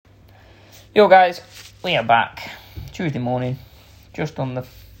Yo guys, we are back. Tuesday morning, just on the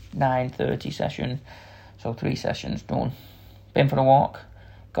 9:30 session, so 3 sessions done. Been for a walk,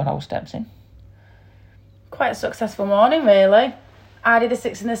 got our steps in. Quite a successful morning, really. I did the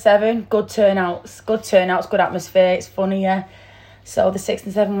 6 and the 7, good turnouts, good atmosphere, it's funny, yeah. So the 6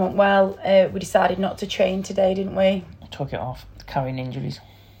 and 7 went well. We decided not to train today, didn't we? Took it off, carrying injuries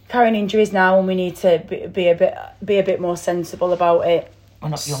now, and we need to be a bit more sensible about it. We're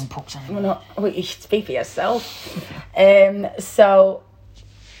not young pups anymore. We're not. Well, you should speak for yourself. So,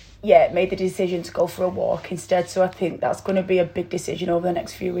 yeah, made the decision to go for a walk instead. So I think that's going to be a big decision over the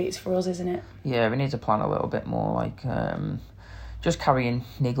next few weeks for us, isn't it? Yeah, we need to plan a little bit more, like just carrying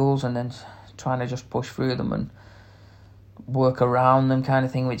niggles and then trying to just push through them and work around them kind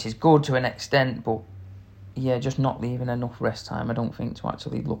of thing, which is good to an extent, but yeah, just not leaving enough rest time, I don't think, to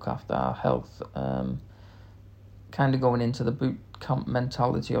actually look after our health. Kind of going into the boot camp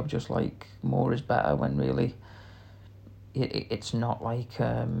mentality of just like more is better, when really it's not. Like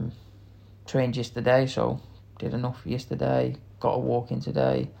trained yesterday, so did enough yesterday, got a walk in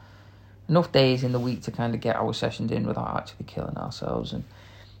today, enough days in the week to kind of get our sessions in without actually killing ourselves. And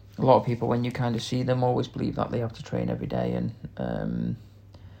a lot of people, when you kind of see them, always believe that they have to train every day and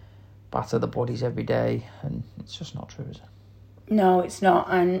batter the bodies every day, and it's just not true, is it? No, it's not.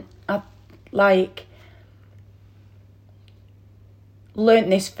 And I learnt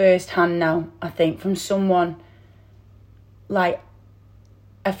this firsthand now, I think, from someone. Like,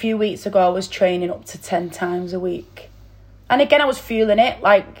 a few weeks ago I was training up to 10 times a week, and again I was feeling it,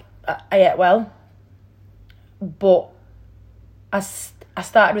 like I ate well, but I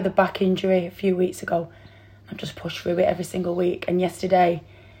started with a back injury a few weeks ago. I've just pushed through it every single week, and yesterday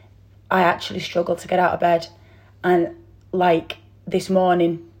I actually struggled to get out of bed, and like this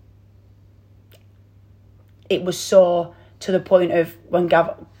morning it was sore to the point of when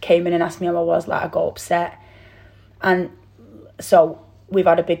Gav came in and asked me how I was, like I got upset. And so we've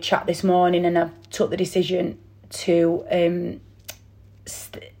had a big chat this morning, and I've took the decision to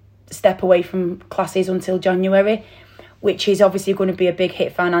step away from classes until January, which is obviously going to be a big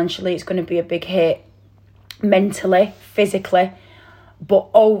hit financially. It's going to be a big hit mentally, physically, but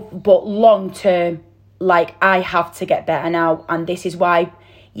long term, like I have to get better now. And this is why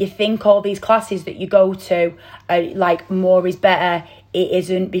you think all these classes that you go to are like more is better. It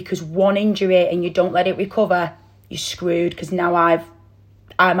isn't, because one injury and you don't let it recover, you're screwed. Because now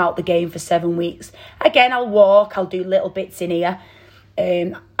I'm out the game for 7 weeks. Again, I'll walk, I'll do little bits in here.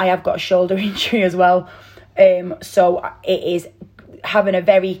 I have got a shoulder injury as well. So it is having a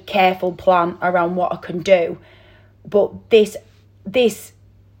very careful plan around what I can do. But this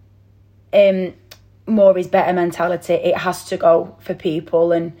more is better mentality, it has to go for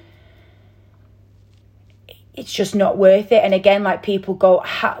people, and it's just not worth it. And again, like people go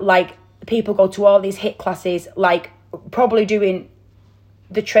to all these HIIT classes, like probably doing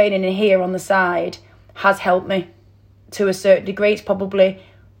the training in here on the side has helped me to a certain degree. It's probably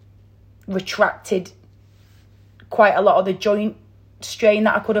retracted quite a lot of the joint strain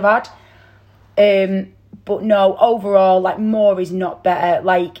that I could have had. But no, overall, like more is not better.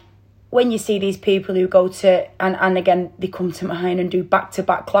 Like when you see these people who go to, and again, they come to mine and do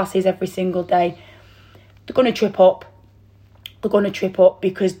back-to-back classes every single day, they're going to trip up. They're going to trip up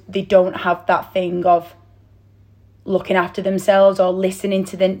because they don't have that thing of looking after themselves or listening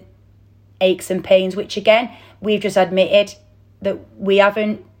to the aches and pains, which again, we've just admitted that we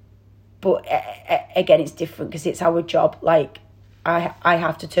haven't. But again, it's different because it's our job. Like, I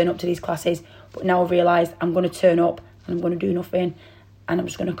have to turn up to these classes, but now I've realised I'm going to turn up and I'm going to do nothing, and I'm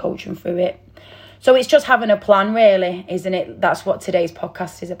just going to coach them through it. So it's just having a plan, really, isn't it? That's what today's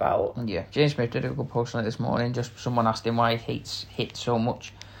podcast is about. Yeah, James Smith did a good post on it this morning. Just someone asked him why he hates HIIT so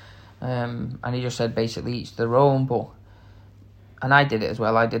much. And he just said basically each their own. And I did it as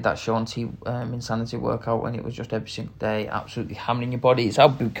well. I did that Shaun T Insanity workout, and it was just every single day, absolutely hammering your body. It's how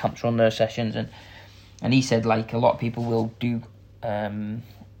boot camps run their sessions. And he said, like, a lot of people will do HIIT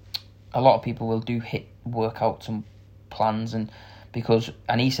workouts and plans, and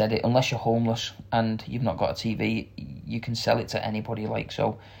he said it, unless you're homeless and you've not got a TV, you can sell it to anybody. Like,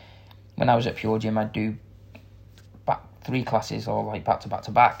 so when I was at Pure Gym, I'd do 3 classes or like back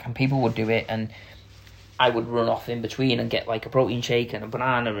to back, and people would do it, and I would run off in between and get like a protein shake and a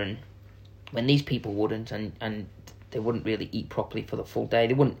banana, and when these people wouldn't, and they wouldn't really eat properly for the full day.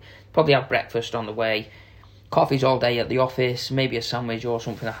 They wouldn't probably have breakfast on the way, coffees all day at the office, maybe a sandwich or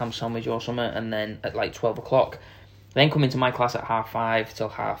something, a ham sandwich or something, and then at like 12 o'clock, then come into my class at 5:30 till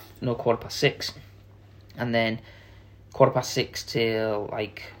 6:15, and then 6:15 till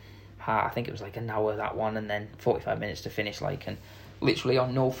like I think it was like an hour, that one, and then 45 minutes to finish, like, and literally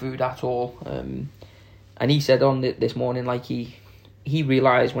on no food at all. And he said on this morning, like he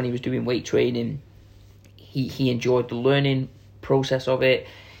realised when he was doing weight training, he enjoyed the learning process of it.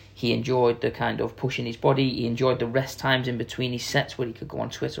 He enjoyed the kind of pushing his body. He enjoyed the rest times in between his sets where he could go on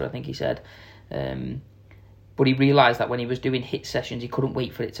Twitter, I think he said. But he realised that when he was doing HIIT sessions, he couldn't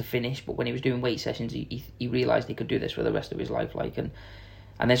wait for it to finish. But when he was doing weight sessions, he realised he could do this for the rest of his life. Like, and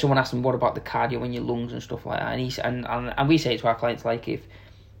then someone asked him, what about the cardio in your lungs and stuff like that? And we say to our clients, like, if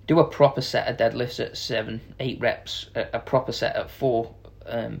do a proper set of deadlifts at 7-8 reps, a proper set at 4,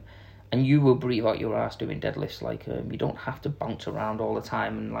 and you will breathe out your ass doing deadlifts. Like, you don't have to bounce around all the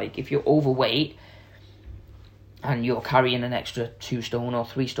time. And like, if you're overweight and you're carrying an extra 2 stone or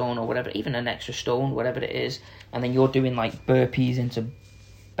 3 stone or whatever, even an extra stone, whatever it is, and then you're doing like burpees into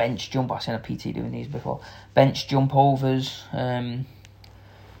bench jump. I've seen a PT doing these before. Bench jump overs.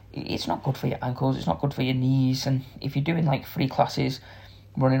 It's not good for your ankles. It's not good for your knees. And if you're doing like 3 classes,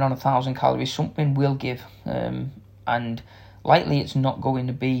 running on 1,000 calories, something will give. And likely it's not going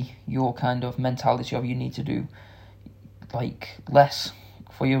to be your kind of mentality of you need to do like less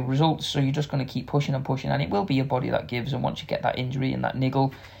for your results, so you're just going to keep pushing and pushing, and it will be your body that gives. And once you get that injury and that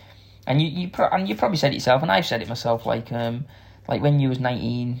niggle, and you probably said it yourself, and I've said it myself, like when you was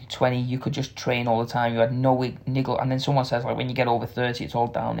 19, 20, you could just train all the time, you had no niggle, and then someone says like when you get over 30 it's all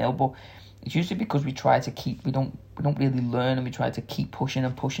downhill. But it's usually because we try to keep, we don't really learn, and we try to keep pushing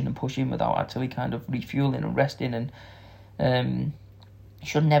and pushing and pushing without actually kind of refueling and resting. And you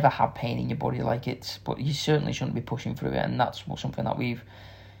should never have pain in your body like it's, but you certainly shouldn't be pushing through it. And that's something that we've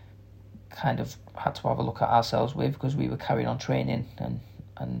kind of had to have a look at ourselves with, because we were carrying on training,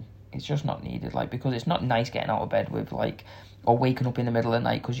 and it's just not needed. Like, because it's not nice getting out of bed with like, or waking up in the middle of the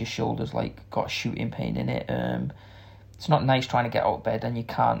night because your shoulder's like got a shooting pain in it. It's not nice trying to get out of bed and you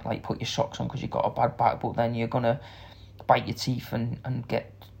can't like put your socks on because you've got a bad back, but then you're gonna bite your teeth and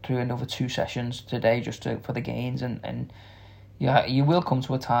get through another 2 sessions today just for the gains. And yeah, you will come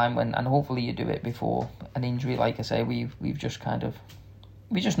to a time when, and hopefully you do it before an injury. Like I say, we've just kind of,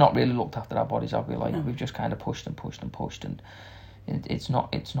 we just not really looked after our bodies, have we? Like, we've just kind of pushed and pushed and pushed, and it's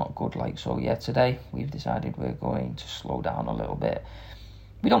not good. Like, so yeah, today we've decided we're going to slow down a little bit.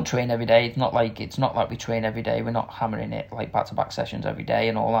 We don't train every day. It's not like we train every day. We're not hammering it like back-to-back sessions every day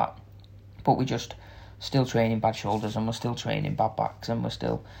and all that. But we just still training bad shoulders, and we're still training bad backs, and we're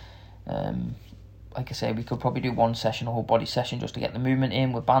still, like I say, we could probably do 1 session, a whole body session, just to get the movement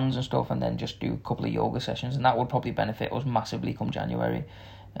in with bands and stuff, and then just do a couple of yoga sessions, and that would probably benefit us massively come January.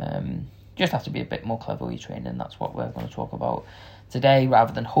 Just have to be a bit more clever with your training. That's what we're going to talk about today,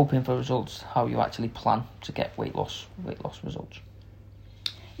 rather than hoping for results, how you actually plan to get weight loss results.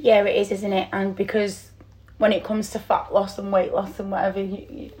 Yeah, it is, isn't it? And because when it comes to fat loss and weight loss and whatever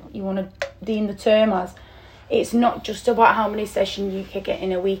you want to deem the term as, it's not just about how many sessions you can get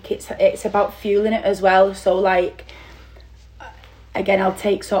in a week. It's about fueling it as well. So like, again, I'll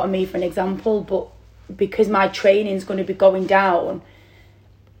take sort of me for an example, but because my training's going to be going down,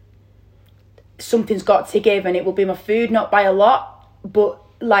 something's got to give, and it will be my food, not by a lot, but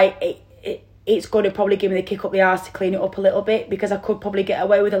like it's going to probably give me the kick up the arse to clean it up a little bit, because I could probably get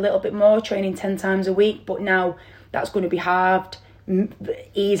away with a little bit more training 10 times a week, but now that's going to be halved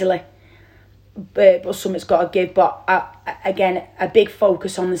easily. But something's got to give. But again, a big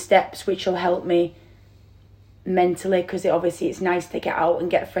focus on the steps, which will help me mentally, because obviously it's nice to get out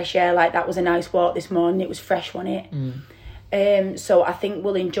and get fresh air. Like, that was a nice walk this morning. It was fresh, wasn't it? So I think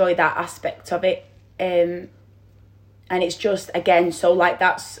we'll enjoy that aspect of it. And it's just, again, so like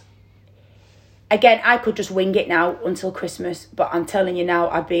that's, again, I could just wing it now until Christmas, but I'm telling you now,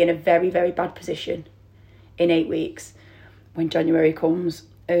 I'd be in a very, very bad position in 8 weeks when January comes.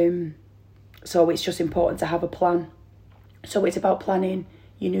 So it's just important to have a plan. So it's about planning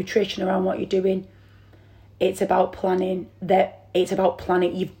your nutrition around what you're doing. It's about planning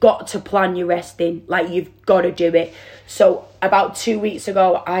you've got to plan your resting. Like, you've got to do it. So about 2 weeks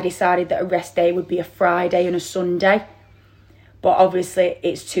ago, I decided that a rest day would be a Friday and a Sunday. But obviously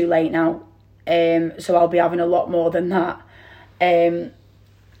it's too late now. So I'll be having a lot more than that.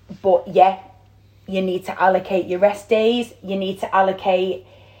 But yeah, you need to allocate your rest days. You need to allocate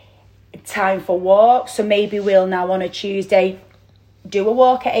time for walks. So maybe we'll now on a Tuesday do a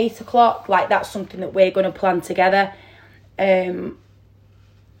walk at 8 o'clock. Like, that's something that we're going to plan together. And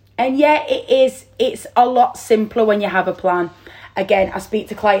yeah, it's a lot simpler when you have a plan. Again, I speak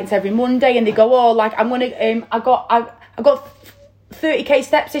to clients every Monday and they go, oh, like, I'm going to, I got 30k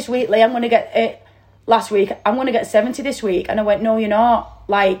steps this week, Lee. I'm going to get last week. I'm going to get 70 this week. And I went, no, you're not.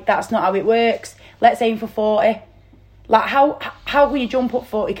 Like, that's not how it works. Let's aim for 40. Like, how will you jump up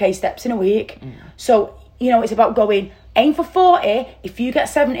 40k steps in a week? So, you know, it's about going Aim for 40. If you get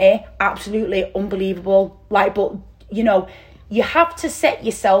 70, absolutely unbelievable. Like, but, you know, you have to set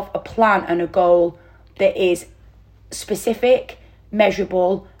yourself a plan and a goal that is specific,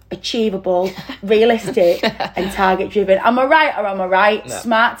 measurable, achievable, realistic, and target driven. Am I right or am I right? No.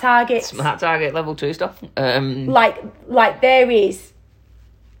 Smart targets. Smart target, level 2 stuff. Like there is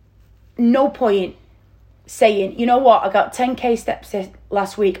no point saying, you know what, I got 10k steps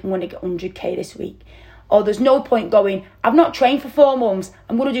last week, I'm going to get 100k this week. Or there's no point going, I've not trained for 4 months,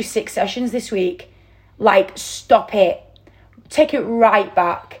 I'm going to do 6 sessions this week. Like, stop it. Take it right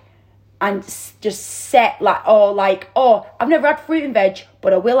back. And just set I've never had fruit and veg,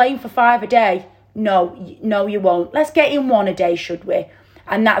 but I will aim for 5 a day. No, you won't. Let's get in 1 a day, should we?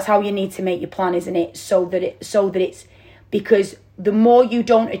 And that's how you need to make your plan, isn't it? So that it's because the more you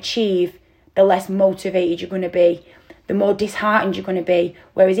don't achieve, the less motivated you're going to be, the more disheartened you're going to be.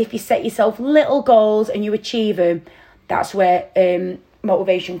 Whereas if you set yourself little goals and you achieve them, that's where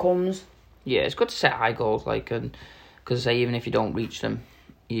motivation comes. Yeah, it's good to set high goals, because say even if you don't reach them,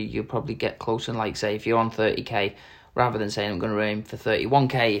 you'll probably get closer. Like, say, if you're on 30k, rather than saying I'm going to aim for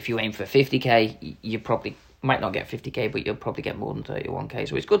 31k, if you aim for 50k, you probably might not get 50k, but you'll probably get more than 31k.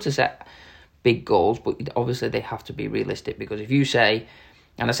 So it's good to set big goals, but obviously they have to be realistic, because if you say,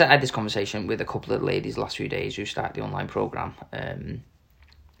 and I had this conversation with a couple of ladies last few days who started the online program,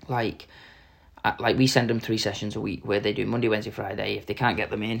 like we send them 3 sessions a week where they do Monday, Wednesday, Friday. If they can't get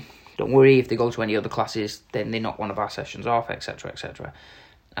them in, don't worry. If they go to any other classes, then they knock one of our sessions off, etc., etc.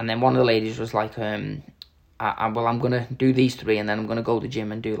 And then one of the ladies was like, I'm going to do these 3, and then I'm going to go to the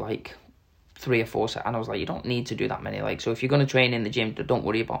gym and do like 3 or 4 sets. And I was like, you don't need to do that many. Like, so if you're going to train in the gym, don't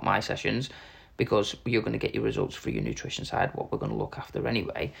worry about my sessions, because you're going to get your results for your nutrition side, what we're going to look after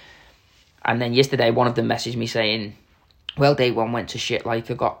anyway. And then yesterday, one of them messaged me saying, well, day 1 went to shit. Like,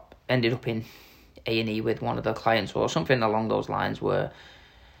 I ended up in A&E with one of the clients or something along those lines where...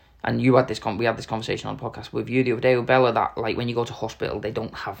 And we had this conversation on the podcast with you the other day with Bella, that like when you go to hospital, they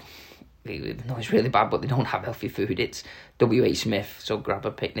don't have, no, it's really bad, but they don't have healthy food. It's W.H. Smith, so grab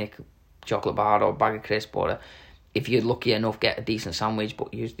a picnic chocolate bar or a bag of crisp, or if you're lucky enough, get a decent sandwich,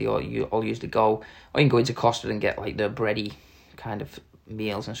 but use the go, or you can go into Costa and get like the bready kind of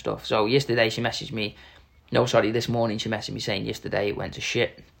meals and stuff. So yesterday she messaged me, this morning she messaged me saying yesterday it went to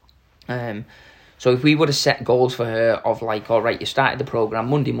shit. So if we would have set goals for her of like, all right, you started the program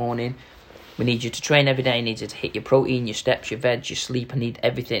Monday morning, we need you to train every day, need you to hit your protein, your steps, your veg, your sleep, I need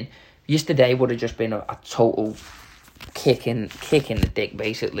everything. Yesterday would have just been a total kick in the dick,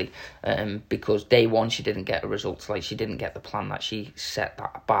 basically, because day 1 she didn't get the results, like she didn't get the plan, that she set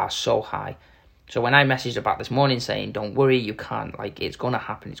that bar so high. So when I messaged her back this morning saying, don't worry, you can't, like, it's going to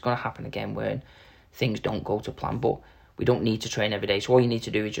happen again when things don't go to plan, but we don't need to train every day. So all you need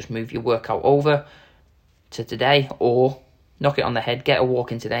to do is just move your workout over to today, or knock it on the head, get a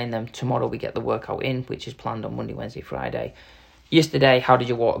walk in today, and then tomorrow we get the workout in, which is planned on Monday, Wednesday, Friday. Yesterday, how did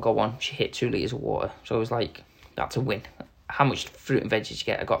your water go on? She hit 2 litres of water. So it was like, that's a win. How much fruit and veg did you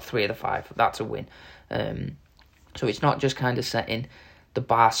get? I got 3 of the 5. That's a win. So it's not just kind of setting the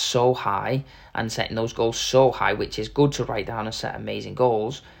bar so high and setting those goals so high, which is good to write down and set amazing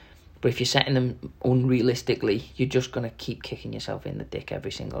goals. But if you're setting them unrealistically, you're just going to keep kicking yourself in the dick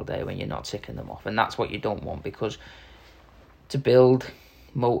every single day when you're not ticking them off. And that's what you don't want, because to build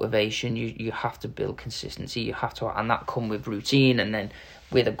motivation, you have to build consistency. You have to, and that come with routine. And then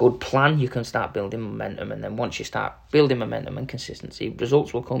with a good plan, you can start building momentum. And then once you start building momentum and consistency,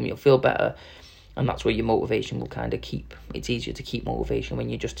 results will come, you'll feel better. And that's where your motivation will kind of keep. It's easier to keep motivation when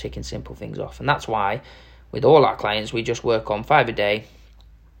you're just ticking simple things off. And that's why with all our clients, we just work on 5 a day,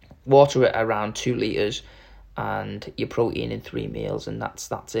 water at around 2 litres, and your protein in 3 meals, and that's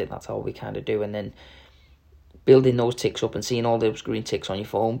it. That's all we kind of do. And then building those ticks up and seeing all those green ticks on your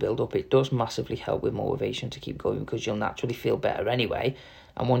phone build up, it does massively help with motivation to keep going, because you'll naturally feel better anyway.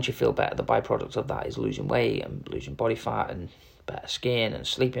 And once you feel better, the byproduct of that is losing weight and losing body fat and better skin and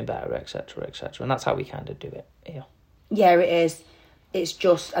sleeping better, etc., etc. And that's how we kind of do it. Yeah, it is. It's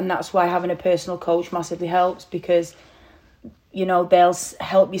just, and that's why having a personal coach massively helps, because they'll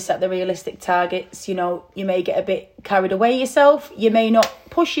help you set the realistic targets. You may get a bit carried away yourself. You may not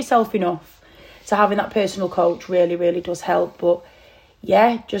push yourself enough. So having that personal coach really, really does help. But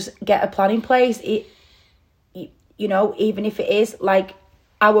yeah, just get a plan in place. Even if it is like,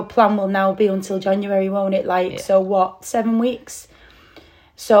 our plan will now be until January, won't it? Like, yeah. So what, 7 weeks?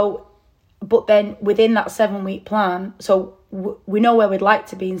 So, but then within that 7-week plan, so we know where we'd like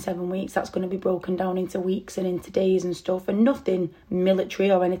to be in 7 weeks. That's going to be broken down into weeks and into days and stuff, and nothing military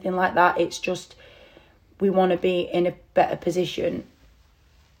or anything like that. It's just we want to be in a better position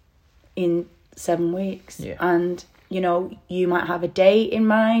in 7 weeks. Yeah. And You know, you might have a date in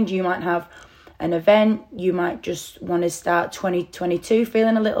mind, you might have an event, you might just want to start 2022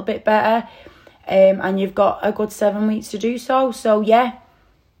 feeling a little bit better, and you've got a good 7 weeks to do so. So yeah,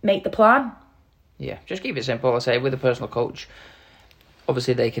 make the plan. Yeah, just keep it simple. I say with a personal coach,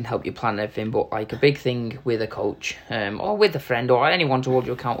 obviously they can help you plan everything, but like a big thing with a coach, or with a friend or anyone to hold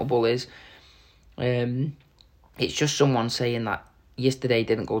you accountable is, it's just someone saying that yesterday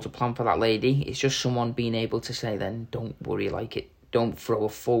didn't go to plan for that lady. It's just someone being able to say, then don't worry, like it, don't throw a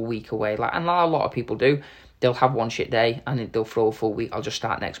full week away. Like, and a lot of people do. They'll have one shit day and they'll throw a full week. I'll just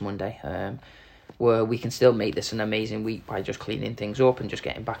start next Monday. Where we can still make this an amazing week by just cleaning things up and just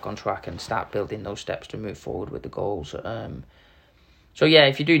getting back on track and start building those steps to move forward with the goals. So yeah,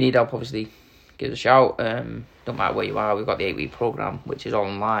 if you do need help, obviously give us a shout. Don't matter where you are, we've got the 8-week program, which is all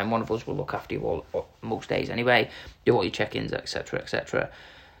online. One of us will look after you all most days anyway, do all your check-ins, etc, etc.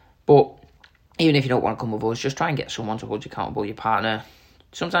 But even if you don't want to come with us, just try and get someone to hold you accountable, your partner.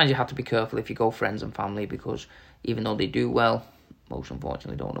 Sometimes you have to be careful if you go friends and family, because even though they do well, most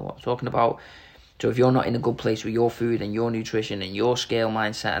unfortunately don't know what I'm talking about. So if you're not in a good place with your food and your nutrition and your scale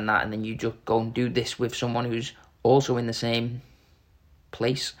mindset and that, and then you just go and do this with someone who's also in the same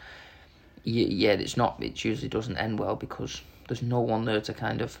place, it usually doesn't end well, because there's no one there to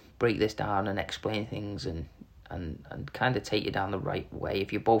kind of break this down and explain things and kind of take you down the right way.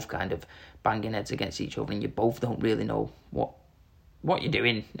 If you're both kind of banging heads against each other and you both don't really know what you're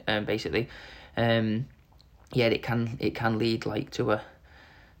doing, basically, it can lead like to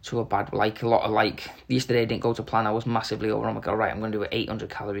a bad, like a lot of, like yesterday didn't go to plan. I was massively over. I'm like, all right, I'm going to do 800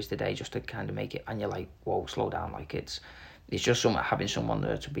 calories today just to kind of make it, and you're like, whoa, slow down. Like it's just having someone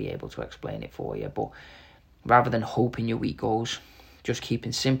there to be able to explain it for you. But rather than hoping your week goes, just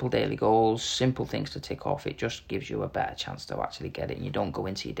keeping simple daily goals, simple things to tick off, it just gives you a better chance to actually get it. And you don't go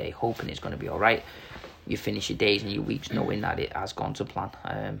into your day hoping it's going to be all right. You finish your days and your weeks knowing that it has gone to plan.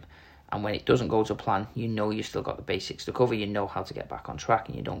 And when it doesn't go to plan, you know you've still got the basics to cover. You know how to get back on track,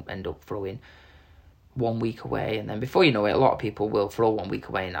 and you don't end up throwing 1 week away. And then before you know it, a lot of people will throw 1 week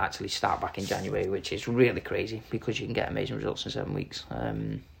away and actually start back in January, which is really crazy, because you can get amazing results in 7 weeks.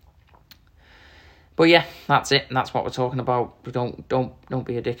 But yeah, that's it. And that's what we're talking about. Don't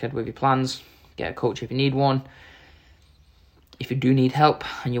be a dickhead with your plans. Get a coach if you need one. If you do need help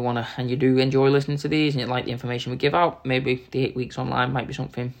and you do enjoy listening to these and you like the information we give out, maybe the 8 weeks online might be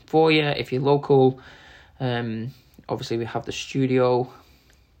something for you. If you're local, obviously we have the studio.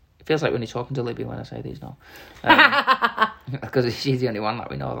 It feels like when you're talking to Libby when I say these now, because she's the only one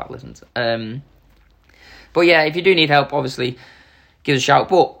that we know that listens. But yeah, if you do need help, obviously give us a shout.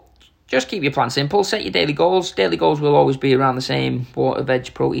 But just keep your plan simple. Set your daily goals. Daily goals will always be around the same: water,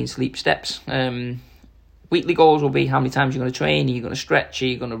 veg, protein, sleep, steps. Weekly goals will be how many times you're going to train, are you going to stretch, are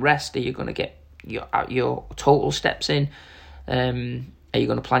you going to rest, are you going to get your total steps in, are you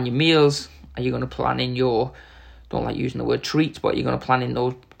going to plan your meals, are you going to plan in your, don't like using the word treats, but are you going to plan in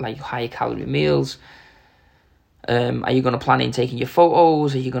those like higher calorie meals, are you going to plan in taking your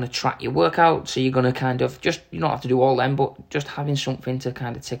photos, are you going to track your workouts, are you going to kind of just, you don't have to do all them, but just having something to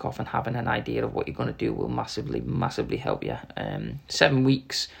kind of tick off and having an idea of what you're going to do will massively help you. 7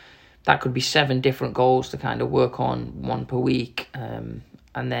 weeks, that could be 7 different goals to kind of work on, 1 per week. And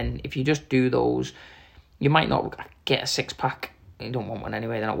then if you just do those, you might not get a 6-pack. You don't want one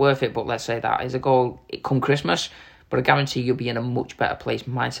anyway, they're not worth it. But let's say that is a goal come Christmas. But I guarantee you'll be in a much better place,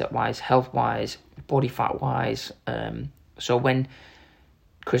 mindset-wise, health-wise, body fat-wise. So when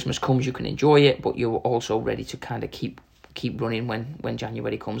Christmas comes, you can enjoy it, but you're also ready to kind of keep running when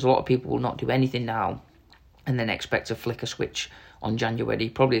January comes. A lot of people will not do anything now and then expect to flick a switch on January,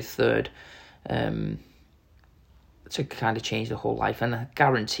 probably the 3rd, to kind of change the whole life. And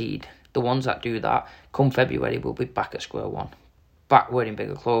guaranteed, the ones that do that, come February, will be back at square one. Back wearing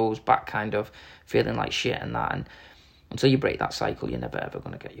bigger clothes, back kind of feeling like shit and that. And until you break that cycle, you're never ever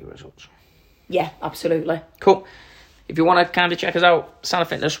going to get your results. Yeah, absolutely. Cool. If you want to kind of check us out, Sana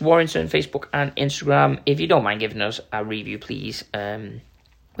Fitness, Warrington, Facebook and Instagram. If you don't mind giving us a review, please.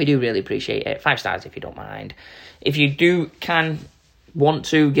 We do really appreciate it. 5 stars if you don't mind. If you want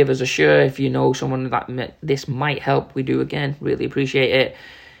to give us a share, if you know someone that this might help, we do again really appreciate it.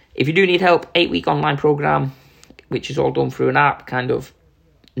 If you do need help, 8-week online program, which is all done through an app, kind of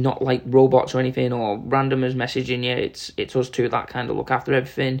not like robots or anything or randomers messaging you. It's us two that kind of look after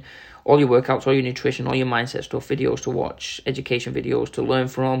everything. All your workouts, all your nutrition, all your mindset stuff, videos to watch, education videos to learn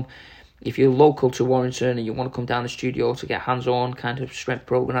from. If you're local to Warrington and you want to come down the studio to get hands-on kind of strength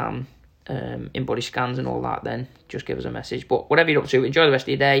program, in-body scans and all that, then just give us a message. But whatever you're up to, enjoy the rest of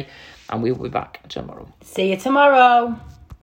your day, and we will be back tomorrow. See you tomorrow.